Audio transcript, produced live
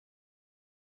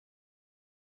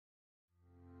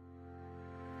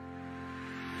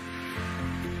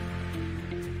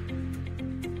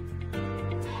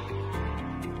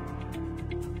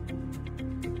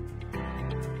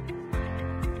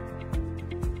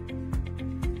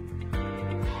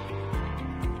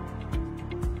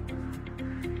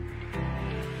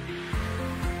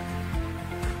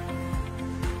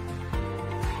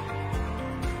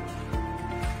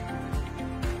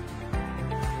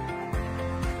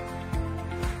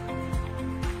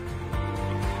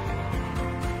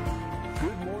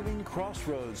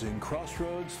Crossroads in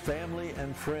Crossroads Family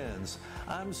and Friends.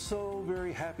 I'm so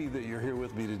very happy that you're here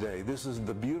with me today. This is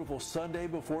the beautiful Sunday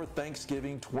before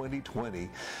Thanksgiving 2020.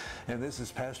 And this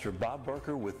is Pastor Bob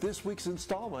Barker with this week's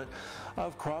installment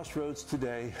of Crossroads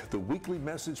Today, the weekly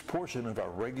message portion of our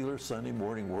regular Sunday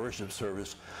morning worship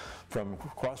service from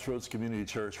Crossroads Community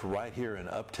Church right here in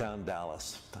Uptown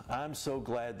Dallas. I'm so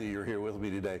glad that you're here with me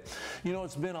today. You know,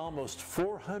 it's been almost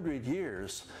 400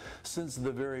 years since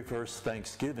the very first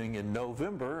Thanksgiving in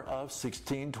November of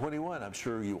 1621. I'm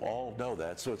sure you all know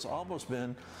that. So it's almost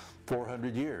been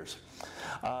 400 years.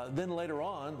 Then later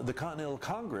on, the Continental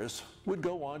Congress would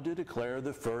go on to declare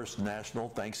the first national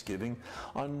Thanksgiving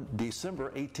on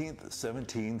December 18th,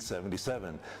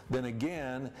 1777. Then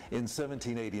again, in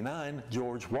 1789,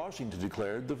 George Washington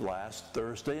declared the last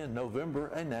Thursday in November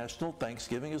a national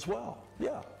Thanksgiving as well.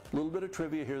 Yeah, a little bit of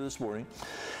trivia here this morning.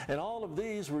 And all of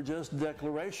these were just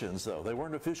declarations, though. They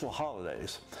weren't official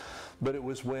holidays. But it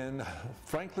was when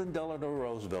Franklin Delano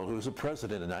Roosevelt, who was a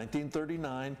president in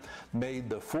 1939, made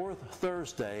the fourth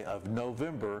Thursday of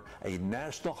November a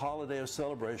national holiday of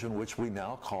celebration, which we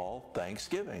now call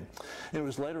Thanksgiving. It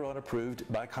was later on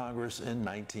approved by Congress in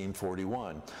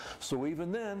 1941. So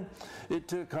even then, it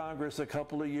took Congress a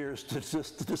couple of years to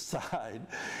just decide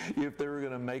if they were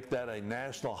going to make that a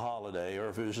national holiday or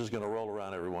if it was just going to roll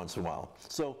around every once in a while.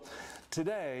 So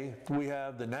today, we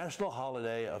have the national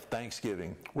holiday of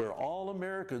Thanksgiving, where all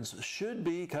Americans should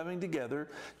be coming together,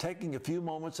 taking a few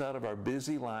moments out of our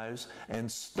busy lives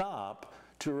and stop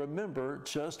to remember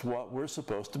just what we're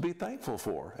supposed to be thankful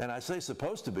for. And I say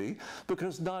supposed to be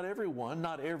because not everyone,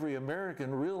 not every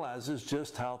American realizes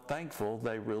just how thankful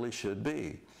they really should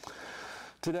be.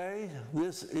 Today,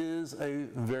 this is a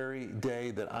very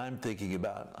day that I'm thinking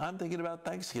about. I'm thinking about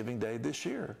Thanksgiving Day this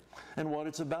year and what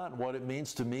it's about and what it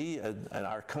means to me and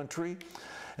our country.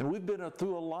 And we've been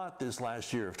through a lot this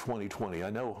last year of 2020. I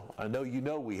know you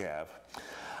know we have.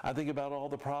 I think about all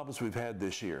the problems we've had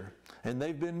this year, and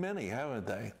they've been many, haven't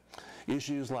they?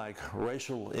 Issues like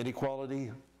racial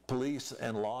inequality, police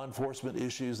and law enforcement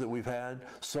issues that we've had,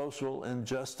 social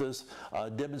injustice,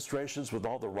 demonstrations with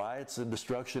all the riots and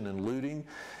destruction and looting.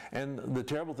 And the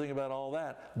terrible thing about all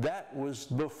that, that was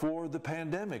before the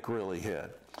pandemic really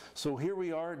hit. So here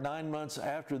we are 9 months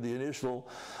after the initial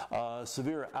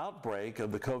severe outbreak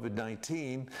of the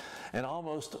COVID-19, and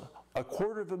almost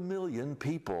 250,000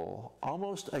 people,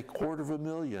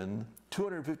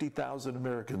 250,000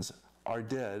 Americans are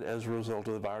dead as a result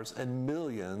of the virus, and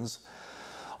millions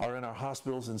are in our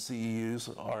hospitals and CEUs,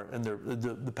 and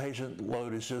the patient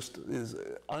load is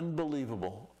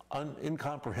unbelievable,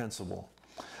 incomprehensible.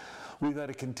 We've had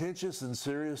a contentious and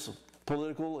serious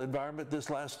political environment this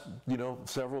last,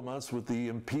 several months with the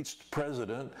impeached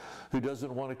president who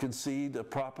doesn't want to concede a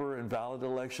proper and valid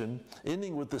election,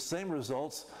 ending with the same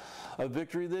results of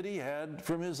victory that he had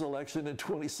from his election in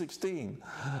 2016.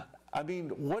 I mean,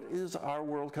 what is our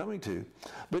world coming to?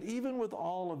 But even with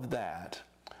all of that,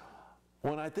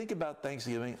 when I think about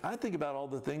Thanksgiving, I think about all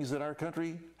the things that our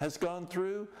country has gone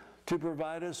through to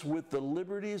provide us with the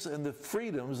liberties and the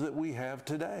freedoms that we have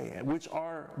today, which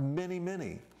are many,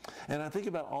 many. And I think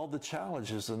about all the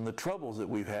challenges and the troubles that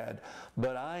we've had.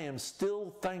 But I am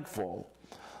still thankful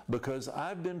because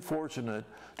I've been fortunate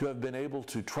to have been able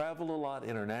to travel a lot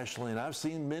internationally, and I've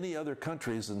seen many other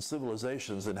countries and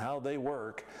civilizations and how they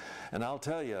work. And I'll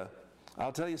tell you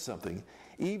something,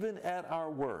 even at our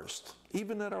worst,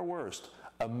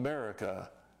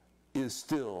 America is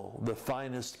still the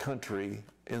finest country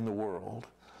in the world.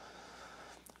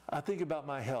 I think about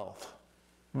my health,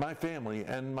 my family,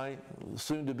 and my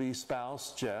soon-to-be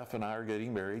spouse, Jeff, and I are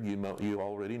getting married. You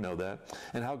already know that.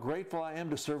 And how grateful I am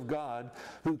to serve God,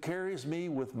 who carries me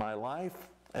with my life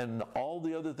and all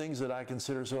the other things that I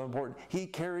consider so important. He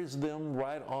carries them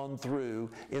right on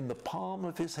through in the palm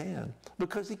of His hand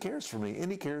because He cares for me and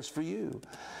He cares for you.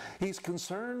 He's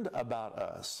concerned about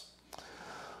us.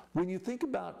 When you think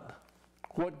about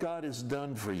what God has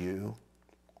done for you,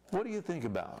 what do you think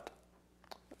about?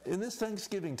 In this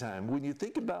Thanksgiving time, when you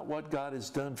think about what God has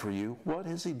done for you, what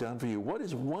has He done for you? What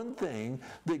is one thing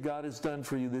that God has done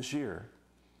for you this year?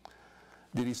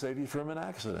 Did He save you from an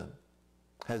accident?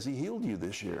 Has He healed you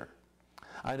this year?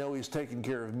 I know He's taken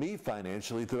care of me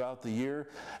financially throughout the year,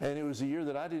 and it was a year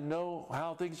that I didn't know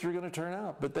how things were going to turn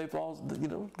out, but they've all,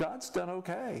 God's done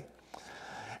okay.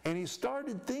 And He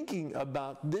started thinking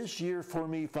about this year for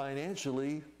me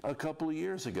financially a couple of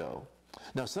years ago.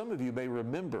 Now, some of you may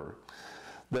remember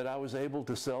that I was able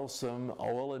to sell some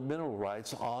oil and mineral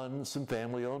rights on some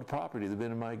family-owned property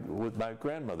that my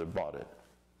grandmother bought it.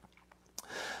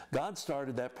 God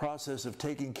started that process of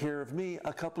taking care of me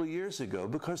a couple of years ago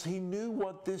because He knew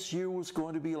what this year was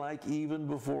going to be like even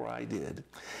before I did.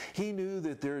 He knew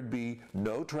that there'd be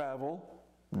no travel,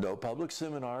 no public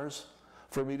seminars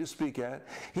for me to speak at.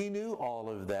 He knew all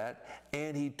of that,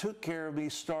 and He took care of me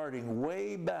starting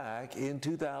way back in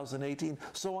 2018.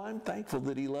 So I'm thankful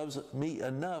that He loves me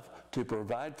enough to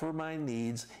provide for my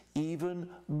needs even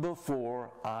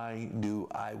before I knew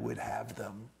I would have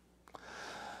them.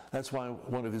 That's why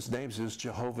one of His names is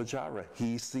Jehovah Jireh.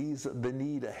 He sees the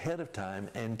need ahead of time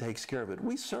and takes care of it.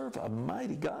 We serve a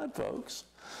mighty God, folks.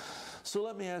 So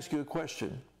let me ask you a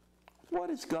question. What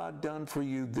has God done for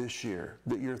you this year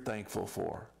that you're thankful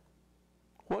for?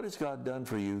 What has God done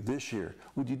for you this year?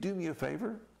 Would you do me a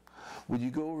favor? Would you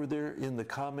go over there in the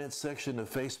comments section of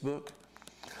Facebook,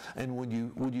 and would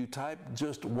you type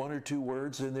just one or two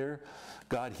words in there?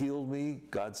 God healed me,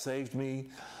 God saved me,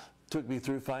 took me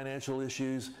through financial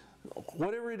issues.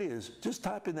 Whatever it is, just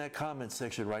type in that comment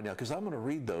section right now, because I'm going to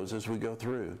read those as we go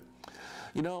through.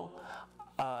 You know,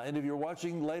 and if you're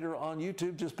watching later on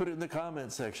YouTube, just put it in the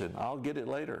comment section. I'll get it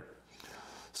later.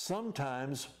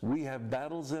 Sometimes we have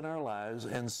battles in our lives,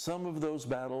 and some of those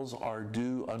battles are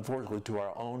due, unfortunately, to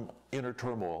our own inner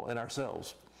turmoil in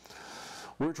ourselves.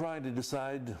 We're trying to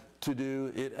decide to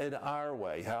do it in our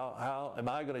way. How am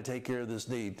I going to take care of this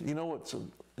need? You know what?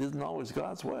 Isn't always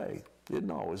God's way.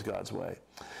 Isn't always God's way.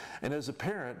 And as a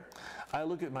parent, I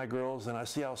look at my girls and I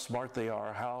see how smart they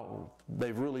are, how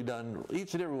they've really done,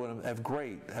 each and every one of them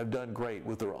have done great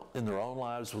in their own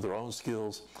lives, with their own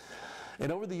skills.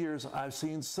 And over the years, I've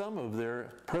seen some of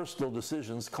their personal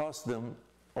decisions cost them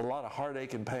a lot of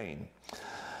heartache and pain.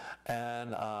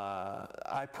 And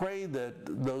I pray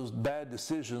that those bad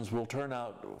decisions will turn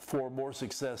out for more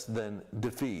success than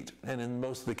defeat. And in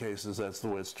most of the cases, that's the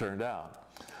way it's turned out.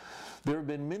 There have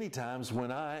been many times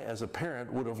when I, as a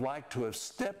parent, would have liked to have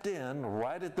stepped in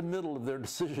right at the middle of their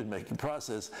decision-making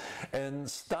process and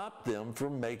stopped them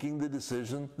from making the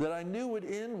decision that I knew would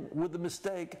end with a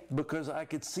mistake, because I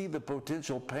could see the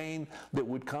potential pain that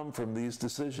would come from these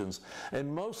decisions.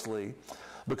 And mostly,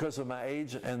 because of my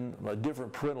age and a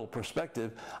different parental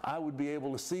perspective, I would be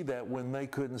able to see that when they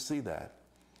couldn't see that.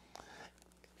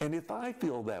 And if I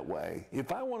feel that way,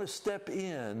 if I want to step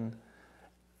in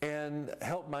and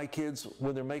help my kids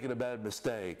when they're making a bad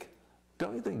mistake,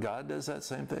 don't you think God does that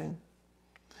same thing?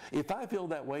 If I feel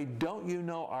that way, don't you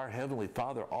know our Heavenly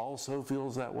Father also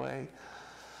feels that way?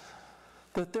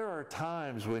 That there are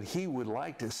times when He would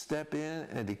like to step in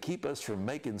and to keep us from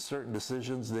making certain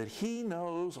decisions that He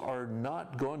knows are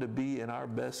not going to be in our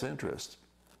best interest.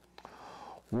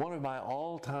 One of my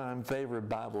all-time favorite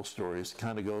Bible stories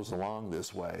kind of goes along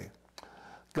this way.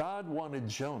 God wanted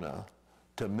Jonah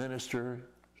to minister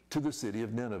to the city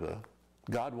of Nineveh.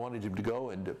 God wanted him to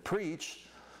go and to preach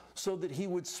so that he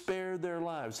would spare their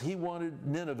lives. He wanted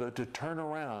Nineveh to turn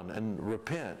around and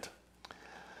repent.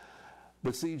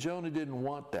 But see, Jonah didn't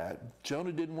want that.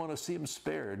 Jonah didn't want to see them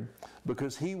spared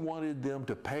because he wanted them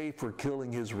to pay for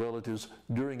killing his relatives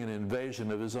during an invasion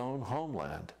of his own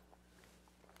homeland.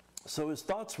 So his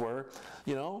thoughts were,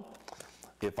 you know,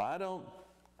 if I don't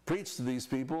preach to these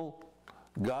people,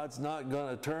 God's not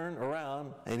going to turn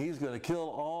around and He's going to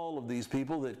kill all of these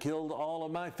people that killed all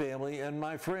of my family and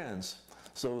my friends.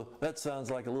 So that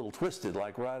sounds like a little twisted,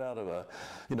 like right out of a,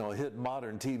 a hit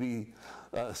modern TV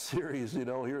series,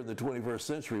 here in the 21st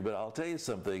century. But I'll tell you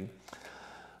something,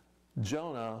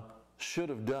 Jonah should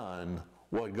have done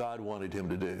what God wanted him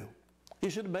to do. He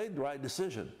should have made the right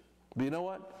decision. But you know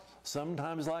what?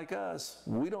 Sometimes, like us,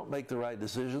 we don't make the right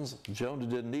decisions. Jonah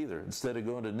didn't either. Instead of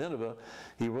going to Nineveh,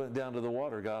 he went down to the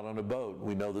water, got on a boat.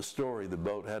 We know the story. The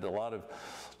boat had a lot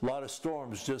of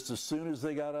storms just as soon as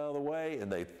they got out of the way,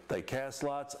 and they cast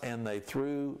lots and they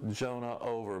threw Jonah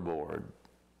overboard.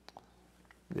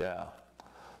 Yeah.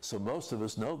 So most of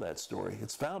us know that story.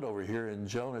 It's found over here in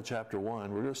Jonah chapter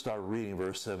 1. We're going to start reading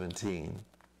verse 17.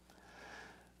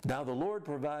 Now the Lord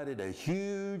provided a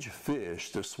huge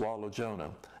fish to swallow Jonah,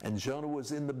 and Jonah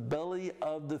was in the belly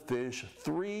of the fish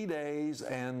 3 days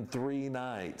and 3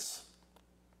 nights.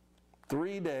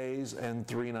 3 days and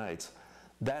 3 nights.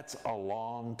 That's a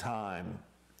long time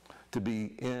to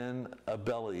be in a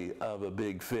belly of a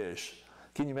big fish.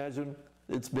 Can you imagine?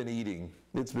 It's been eating,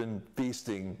 it's been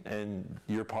feasting, and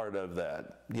you're part of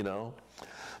that,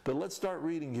 But let's start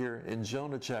reading here in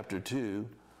Jonah chapter 2.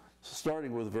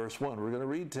 Starting with verse 1. We're going to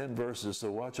read 10 verses,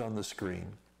 so watch on the screen.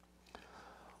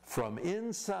 From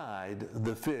inside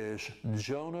the fish,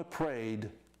 Jonah prayed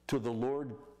to the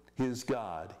Lord his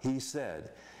God. He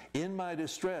said, In my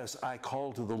distress, I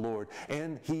called to the Lord,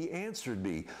 and he answered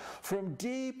me. From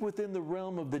deep within the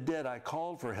realm of the dead, I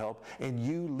called for help, and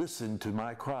you listened to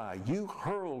my cry. You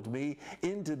hurled me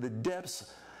into the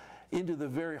depths, into the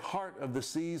very heart of the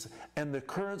seas, and the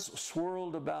currents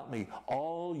swirled about me.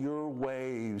 All your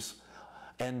waves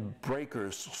and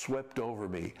breakers swept over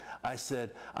me. I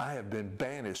said, I have been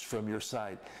banished from your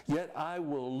sight. Yet I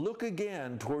will look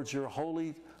again towards your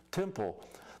holy temple.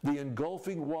 The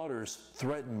engulfing waters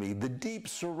threatened me. The deep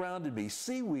surrounded me.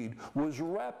 Seaweed was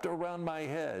wrapped around my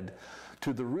head.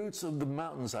 To the roots of the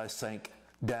mountains I sank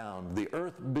down. The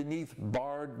earth beneath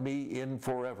barred me in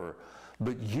forever.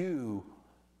 But you,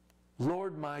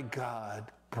 Lord my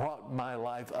God, brought my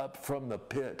life up from the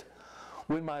pit.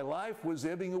 When my life was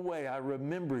ebbing away, I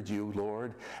remembered you,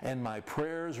 Lord, and my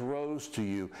prayers rose to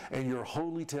you and your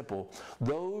holy temple.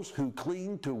 Those who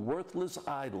cling to worthless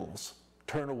idols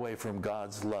turn away from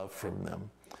God's love from them.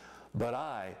 But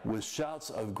I, with shouts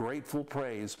of grateful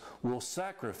praise, will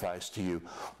sacrifice to you.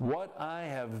 What I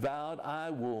have vowed,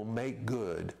 I will make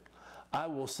good. I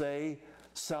will say,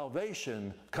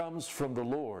 salvation comes from the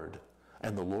Lord.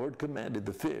 And the Lord commanded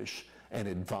the fish, and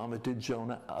it vomited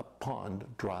Jonah upon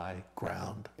dry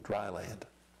ground, dry land.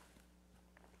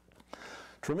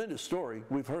 Tremendous story.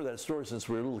 We've heard that story since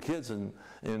we were little kids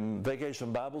in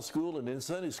Vacation Bible School and in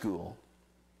Sunday school.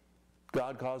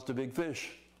 God caused a big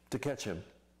fish to catch him,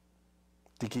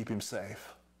 to keep him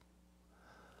safe,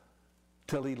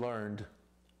 till he learned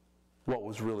what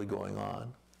was really going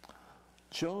on.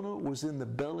 Jonah was in the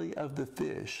belly of the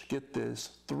fish, get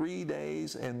this, 3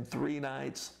 days and 3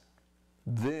 nights.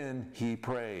 Then he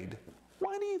prayed.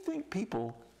 Why do you think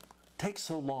people take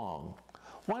so long?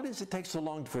 Why does it take so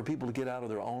long for people to get out of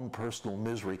their own personal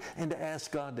misery and to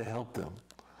ask God to help them?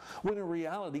 When in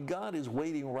reality, God is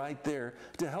waiting right there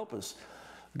to help us.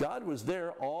 God was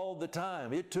there all the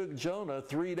time. It took Jonah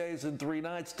 3 days and 3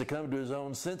 nights to come to his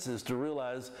own senses to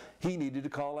realize he needed to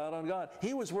call out on God.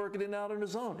 He was working it out on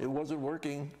his own. It wasn't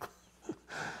working.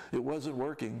 It wasn't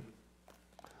working.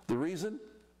 The reason?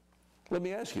 Let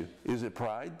me ask you, is it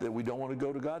pride that we don't want to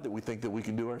go to God, that we think that we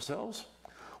can do ourselves?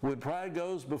 When pride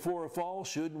goes before a fall,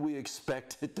 shouldn't we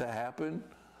expect it to happen?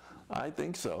 I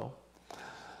think so.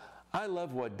 I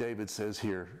love what David says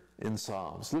here in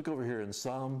Psalms. Look over here in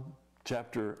Psalm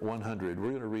chapter 100.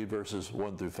 We're going to read verses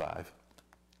 1 through 5.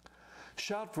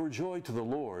 Shout for joy to the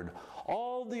Lord,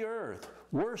 all the earth.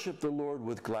 Worship the Lord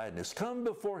with gladness. Come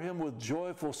before him with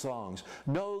joyful songs.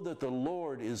 Know that the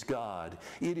Lord is God.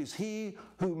 It is he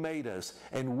who made us,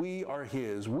 and we are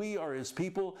his. We are his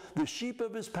people, the sheep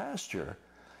of his pasture.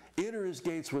 Enter his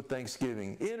gates with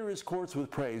thanksgiving. Enter his courts with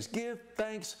praise. Give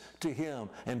thanks to him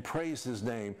and praise his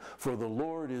name. For the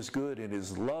Lord is good, and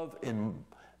his love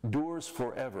endures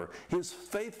forever. His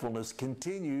faithfulness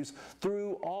continues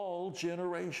through all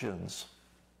generations.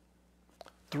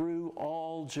 Through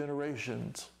all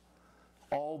generations.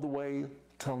 All the way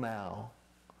till now.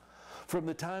 From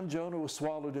the time Jonah was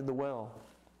swallowed in the well,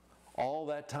 all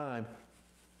that time,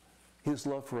 his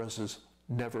love for us has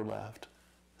never left.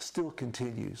 Still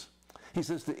continues. He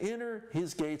says to enter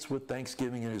his gates with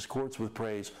thanksgiving and his courts with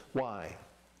praise. Why?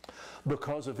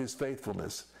 Because of his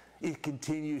faithfulness. It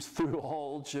continues through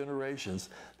all generations.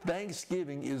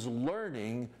 Thanksgiving is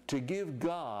learning to give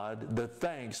God the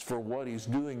thanks for what he's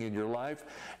doing in your life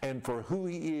and for who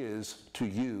he is to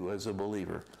you as a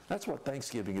believer. That's what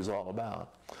Thanksgiving is all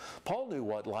about. Paul knew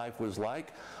what life was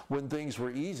like when things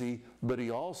were easy, but he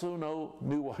also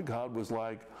knew what God was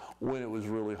like when it was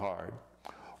really hard.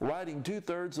 Writing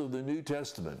 2/3 of the New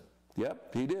Testament.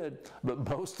 Yep, he did. But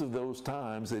most of those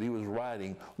times that he was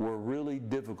writing were really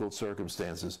difficult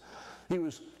circumstances. He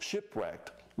was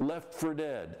shipwrecked, left for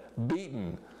dead,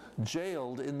 beaten,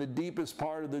 jailed in the deepest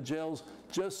part of the jails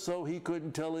just so he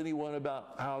couldn't tell anyone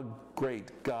about how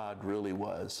great God really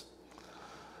was.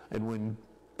 And when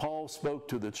Paul spoke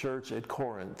to the church at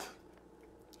Corinth,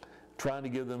 trying to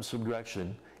give them some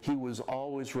direction, he was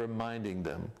always reminding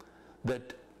them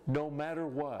that no matter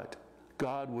what,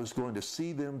 God was going to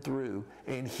see them through,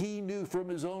 and he knew from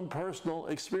his own personal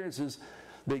experiences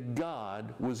that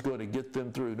God was going to get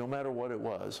them through, no matter what it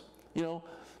was. You know,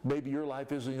 maybe your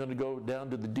life isn't going to go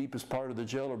down to the deepest part of the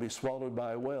jail or be swallowed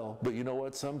by a whale, but you know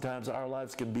what? Sometimes our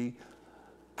lives can be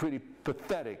pretty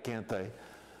pathetic, can't they?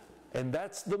 And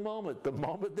that's the moment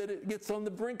that it gets on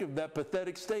the brink of that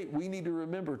pathetic state, we need to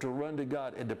remember to run to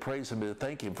God and to praise him and to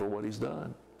thank him for what he's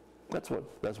done. That's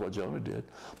what Jonah did.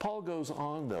 Paul goes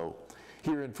on, though,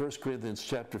 here in 1 Corinthians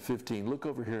chapter 15. Look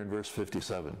over here in verse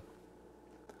 57.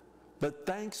 But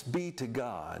thanks be to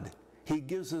God, he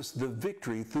gives us the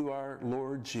victory through our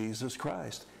Lord Jesus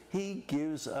Christ. He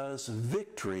gives us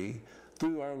victory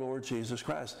through our Lord Jesus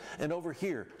Christ. And over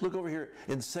here, look over here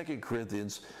in 2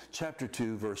 Corinthians chapter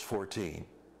 2, verse 14.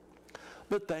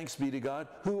 But thanks be to God,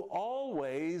 who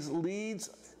always leads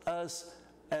us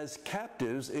as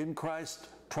captives in Christ's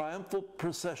triumphal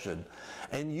procession,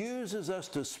 and uses us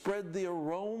to spread the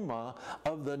aroma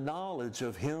of the knowledge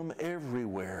of Him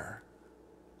everywhere.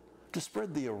 To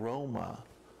spread the aroma,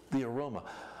 the aroma.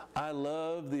 I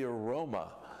love the aroma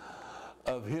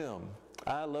of Him.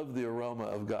 I love the aroma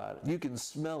of God. You can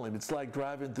smell Him. It's like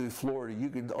driving through Florida. You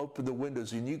can open the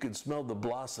windows and you can smell the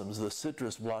blossoms, the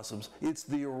citrus blossoms. It's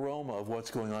the aroma of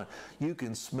what's going on. You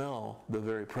can smell the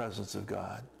very presence of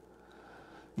God.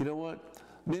 You know what?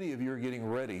 Many of you are getting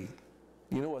ready.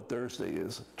 You know what Thursday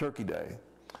is? Turkey Day.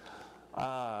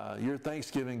 Your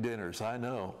Thanksgiving dinners, I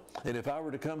know. And if I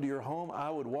were to come to your home,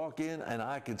 I would walk in and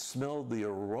I could smell the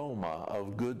aroma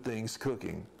of good things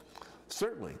cooking.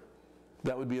 Certainly.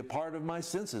 That would be a part of my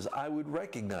senses. I would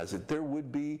recognize it. There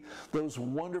would be those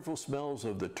wonderful smells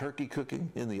of the turkey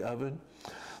cooking in the oven,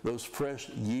 those fresh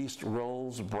yeast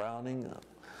rolls browning,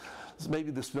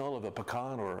 maybe the smell of a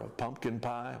pecan or a pumpkin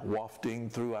pie wafting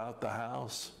throughout the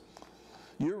house.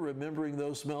 You're remembering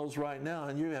those smells right now,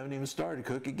 and you haven't even started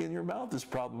cooking, and your mouth is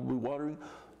probably watering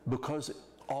because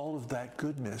all of that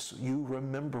goodness, you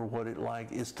remember what it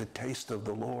like is to taste of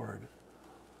the Lord,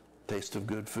 taste of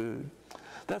good food.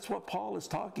 That's what Paul is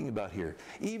talking about here.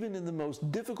 Even in the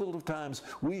most difficult of times,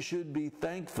 we should be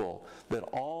thankful that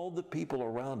all the people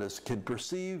around us can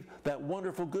perceive that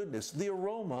wonderful goodness, the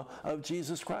aroma of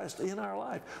Jesus Christ in our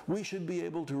life. We should be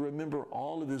able to remember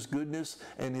all of His goodness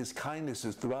and His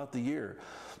kindnesses throughout the year,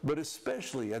 but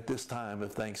especially at this time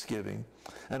of Thanksgiving.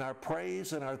 And our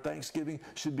praise and our thanksgiving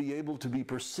should be able to be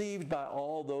perceived by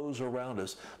all those around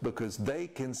us because they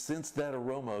can sense that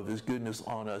aroma of His goodness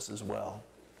on us as well.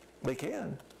 They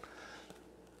can,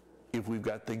 if we've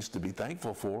got things to be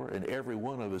thankful for, and every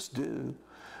one of us do.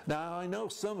 Now, I know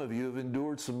some of you have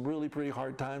endured some really pretty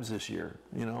hard times this year.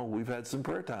 You know, we've had some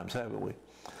prayer times, haven't we?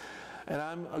 And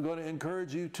I'm going to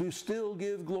encourage you to still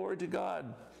give glory to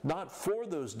God, not for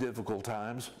those difficult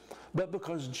times, but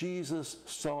because Jesus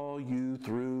saw you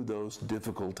through those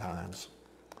difficult times.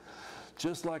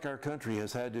 Just like our country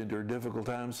has had to endure difficult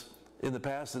times in the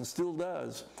past and still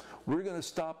does, we're going to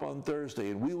stop on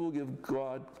Thursday and we will give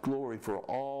God glory for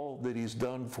all that He's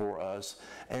done for us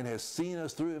and has seen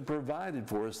us through and provided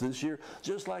for us this year,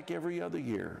 just like every other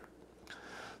year.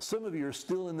 Some of you are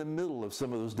still in the middle of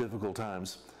some of those difficult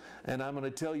times, and I'm going to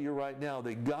tell you right now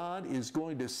that God is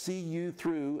going to see you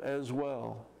through as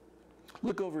well.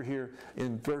 Look over here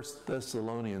in 1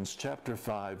 Thessalonians chapter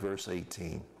 5, verse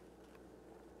 18.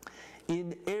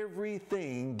 In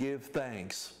everything give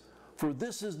thanks, for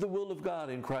this is the will of God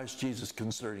in Christ Jesus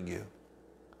concerning you.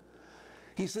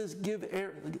 He says give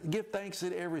thanks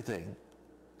in everything.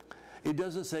 It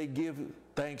doesn't say give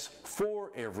thanks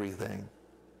for everything.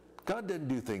 God doesn't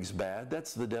do things bad.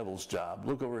 That's the devil's job.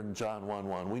 Look over in John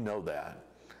 1:1. We know that.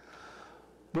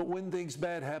 But when things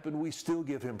bad happen, we still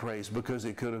give Him praise because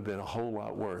it could have been a whole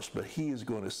lot worse. But He is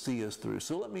going to see us through.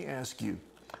 So let me ask you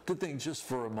to think just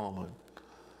for a moment.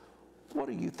 What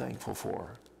are you thankful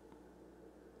for?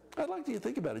 I'd like you to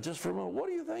think about it just for a moment. What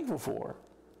are you thankful for?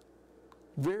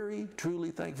 Very, truly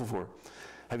thankful for.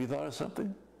 Have you thought of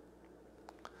something?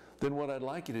 Then what I'd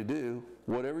like you to do,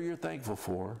 whatever you're thankful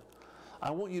for,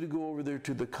 I want you to go over there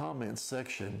to the comments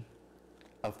section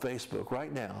of Facebook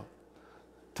right now,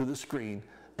 to the screen,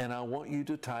 and I want you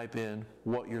to type in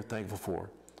what you're thankful for.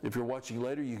 If you're watching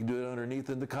later, you can do it underneath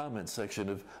in the comments section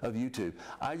of YouTube.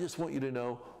 I just want you to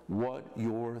know what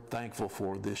you're thankful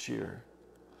for this year.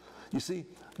 You see,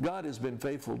 God has been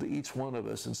faithful to each one of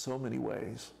us in so many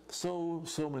ways. So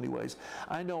many ways.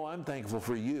 I know I'm thankful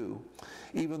for you.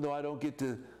 Even though I don't get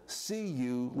to see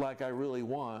you like I really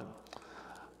want,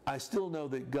 I still know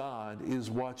that God is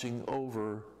watching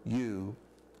over you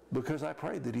because I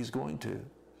prayed that He's going to.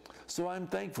 So I'm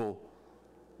thankful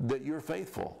that you're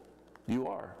faithful. You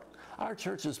are. Our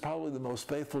church is probably the most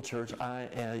faithful church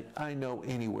I know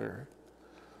anywhere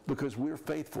because we're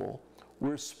faithful,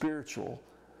 we're spiritual,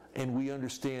 and we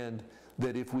understand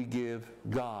that if we give,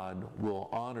 God will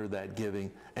honor that giving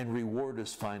and reward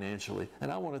us financially. And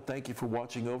I want to thank you for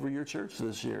watching over your church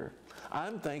this year.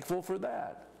 I'm thankful for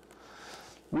that.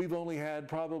 We've only had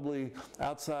probably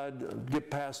get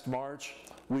past March,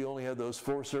 we only had those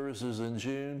 4 services in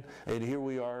June, and here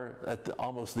we are at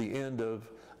almost the end of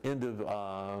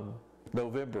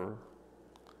November.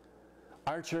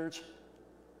 Our church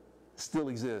still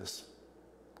exists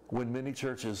when many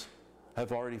churches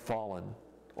have already fallen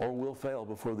or will fail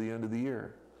before the end of the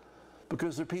year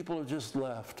because their people have just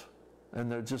left and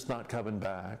they're just not coming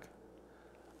back.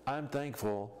 I'm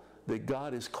thankful that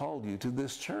God has called you to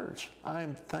this church.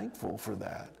 I'm thankful for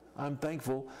that. I'm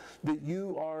thankful that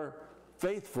you are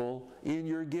faithful in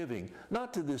your giving,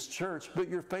 not to this church, but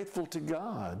you're faithful to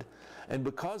God. And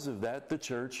because of that, the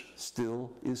church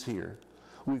still is here.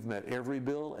 We've met every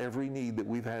bill, every need that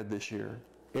we've had this year.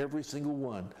 Every single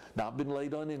one. Not been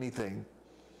late on anything.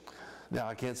 Now,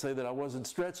 I can't say that I wasn't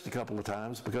stretched a couple of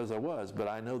times, because I was, but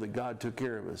I know that God took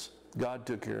care of us. God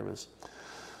took care of us.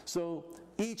 So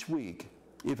each week,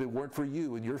 if it weren't for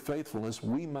you and your faithfulness,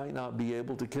 we might not be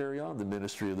able to carry on the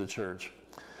ministry of the church.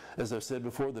 As I've said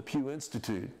before, the Pew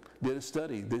Institute did a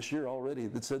study this year already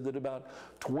that said that about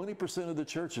 20% of the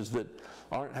churches that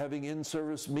aren't having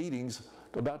in-service meetings,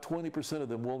 about 20% of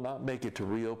them will not make it to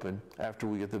reopen after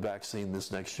we get the vaccine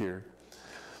this next year.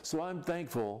 So I'm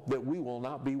thankful that we will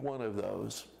not be one of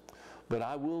those. But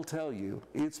I will tell you,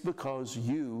 it's because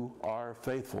you are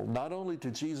faithful, not only to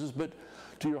Jesus, but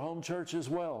to your home church as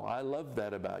well. I love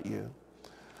that about you.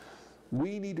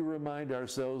 We need to remind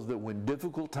ourselves that when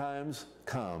difficult times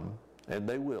come, and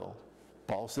they will,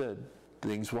 Paul said,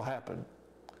 things will happen.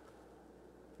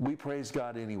 We praise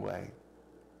God anyway.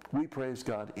 We praise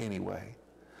God anyway.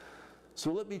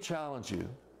 So let me challenge you,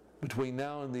 between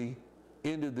now and the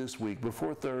end of this week,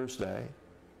 before Thursday,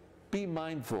 be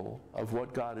mindful of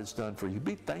what God has done for you.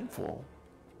 Be thankful,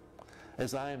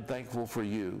 as I am thankful for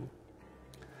you.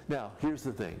 Now, here's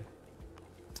the thing.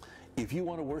 If you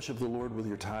want to worship the Lord with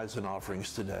your tithes and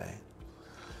offerings today,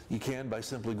 you can by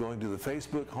simply going to the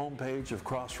Facebook homepage of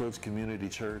Crossroads Community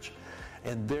Church,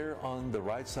 and there on the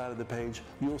right side of the page,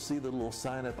 you'll see the little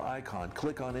sign-up icon.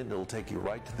 Click on it, and it'll take you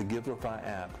right to the Givelify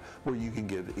app, where you can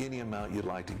give any amount you'd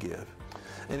like to give.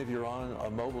 And if you're on a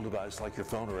mobile device like your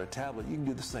phone or a tablet, you can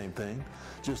do the same thing.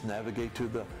 Just navigate to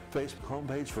the Facebook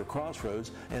homepage for Crossroads,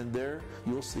 and there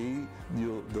you'll see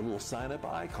the little sign-up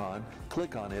icon.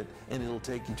 Click on it, and it'll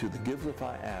take you to the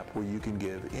Givelify app, where you can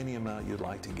give any amount you'd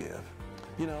like to give.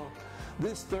 You know,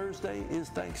 this Thursday is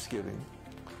Thanksgiving.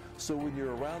 So when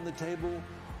you're around the table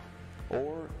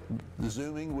or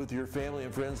Zooming with your family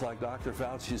and friends like Dr.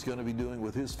 Fauci is going to be doing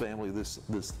with his family this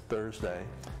Thursday,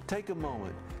 take a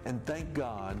moment and thank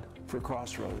God for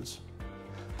Crossroads.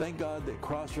 Thank God that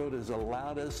Crossroads has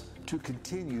allowed us to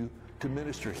continue to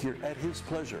minister here at His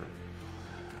pleasure.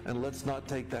 And let's not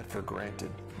take that for granted,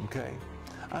 okay?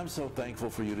 I'm so thankful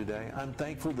for you today. I'm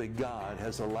thankful that God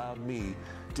has allowed me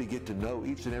to get to know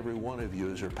each and every one of you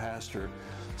as your pastor.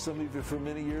 Some of you for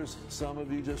many years, some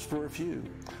of you just for a few.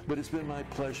 But it's been my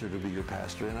pleasure to be your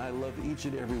pastor, and I love each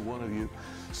and every one of you.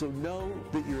 So know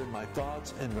that you're in my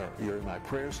thoughts and you're in my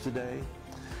prayers today.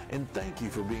 And thank you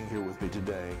for being here with me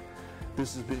today.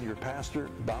 This has been your pastor,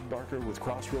 Bob Barker, with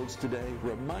Crossroads Today,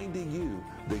 reminding you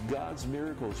that God's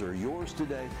miracles are yours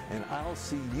today, and I'll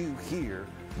see you here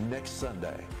next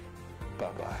Sunday.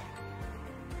 Bye-bye.